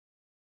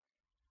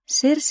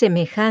Ser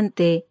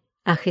semejante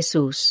a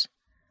Jesús.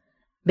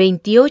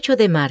 28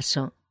 de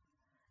marzo.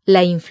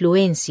 La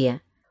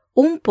influencia,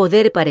 un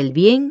poder para el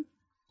bien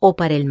o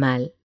para el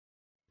mal.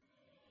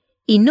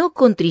 Y no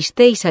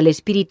contristéis al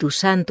Espíritu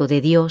Santo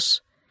de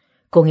Dios,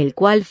 con el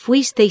cual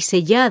fuisteis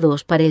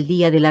sellados para el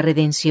día de la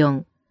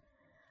redención.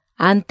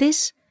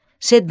 Antes,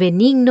 sed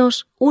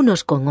benignos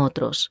unos con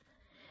otros,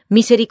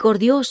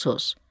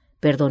 misericordiosos,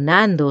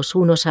 perdonándoos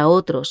unos a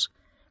otros,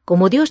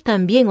 como Dios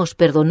también os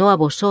perdonó a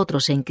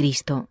vosotros en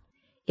Cristo.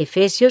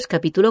 Efesios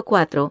capítulo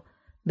 4,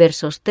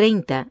 versos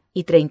 30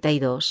 y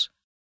 32.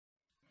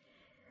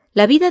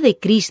 La vida de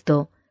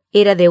Cristo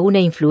era de una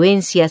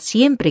influencia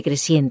siempre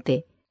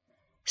creciente,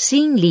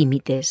 sin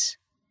límites.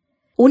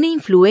 Una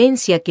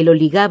influencia que lo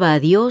ligaba a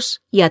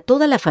Dios y a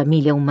toda la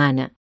familia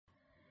humana.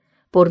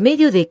 Por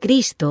medio de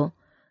Cristo,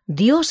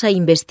 Dios ha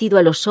investido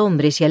a los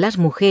hombres y a las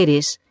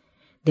mujeres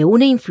de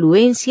una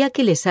influencia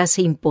que les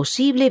hace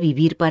imposible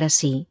vivir para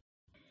sí.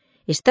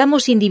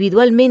 Estamos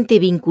individualmente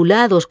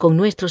vinculados con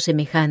nuestros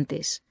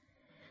semejantes.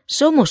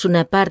 Somos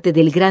una parte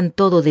del gran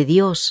todo de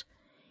Dios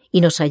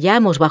y nos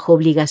hallamos bajo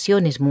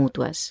obligaciones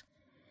mutuas.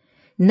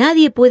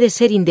 Nadie puede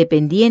ser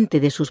independiente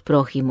de sus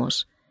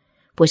prójimos,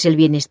 pues el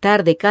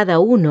bienestar de cada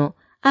uno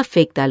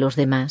afecta a los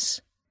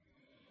demás.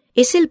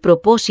 Es el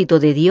propósito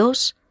de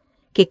Dios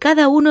que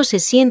cada uno se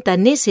sienta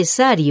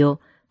necesario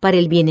para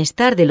el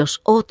bienestar de los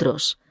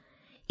otros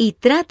y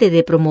trate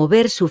de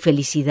promover su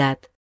felicidad.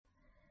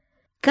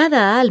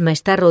 Cada alma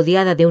está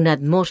rodeada de una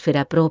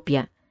atmósfera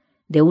propia,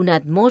 de una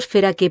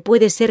atmósfera que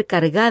puede ser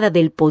cargada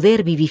del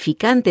poder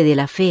vivificante de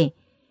la fe,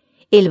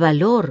 el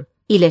valor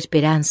y la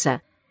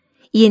esperanza,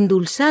 y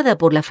endulzada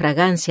por la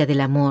fragancia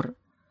del amor.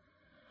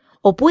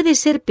 O puede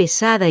ser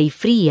pesada y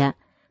fría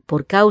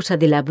por causa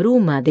de la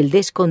bruma del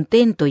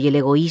descontento y el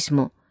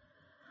egoísmo,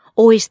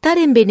 o estar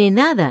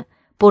envenenada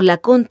por la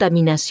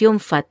contaminación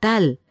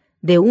fatal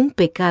de un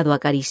pecado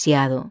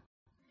acariciado.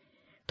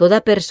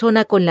 Toda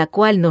persona con la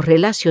cual nos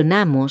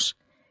relacionamos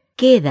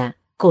queda,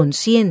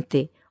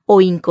 consciente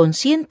o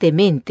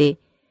inconscientemente,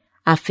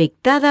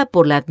 afectada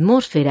por la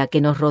atmósfera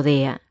que nos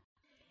rodea.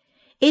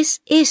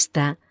 Es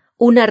esta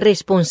una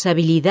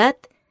responsabilidad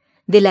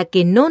de la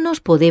que no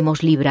nos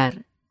podemos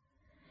librar.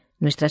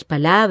 Nuestras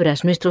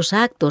palabras, nuestros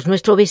actos,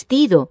 nuestro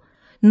vestido,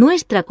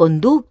 nuestra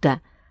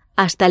conducta,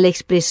 hasta la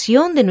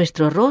expresión de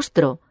nuestro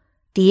rostro,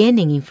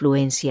 tienen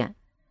influencia.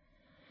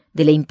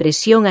 De la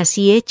impresión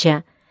así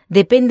hecha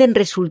dependen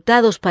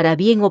resultados para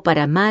bien o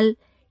para mal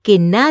que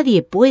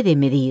nadie puede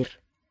medir.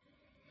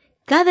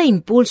 Cada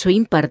impulso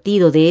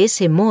impartido de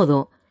ese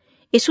modo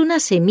es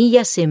una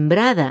semilla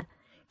sembrada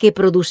que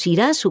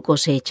producirá su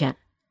cosecha.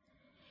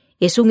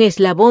 Es un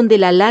eslabón de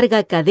la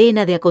larga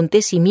cadena de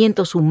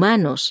acontecimientos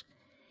humanos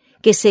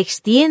que se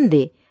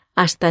extiende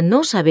hasta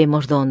no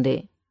sabemos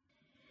dónde.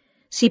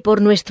 Si por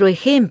nuestro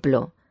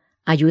ejemplo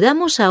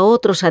ayudamos a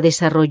otros a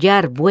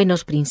desarrollar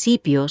buenos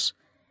principios,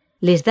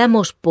 les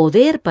damos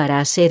poder para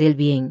hacer el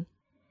bien.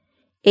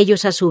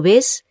 Ellos a su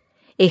vez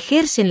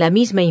ejercen la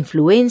misma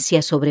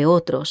influencia sobre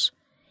otros,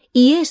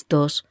 y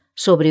éstos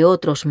sobre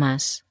otros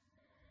más.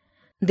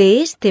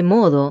 De este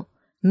modo,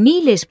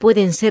 miles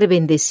pueden ser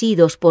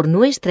bendecidos por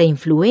nuestra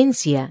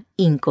influencia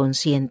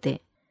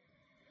inconsciente.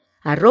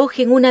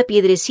 Arrojen una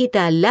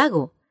piedrecita al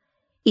lago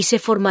y se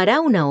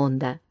formará una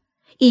onda,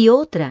 y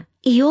otra,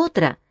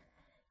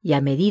 y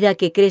a medida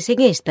que crecen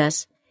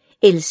éstas,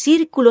 el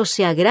círculo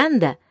se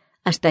agranda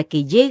hasta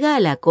que llega a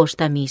la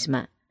costa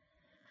misma.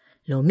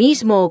 Lo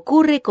mismo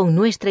ocurre con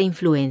nuestra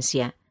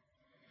influencia.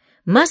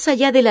 Más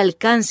allá del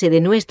alcance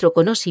de nuestro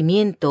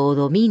conocimiento o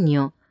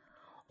dominio,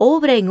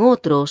 obra en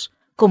otros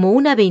como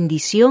una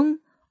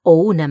bendición o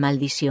una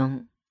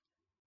maldición.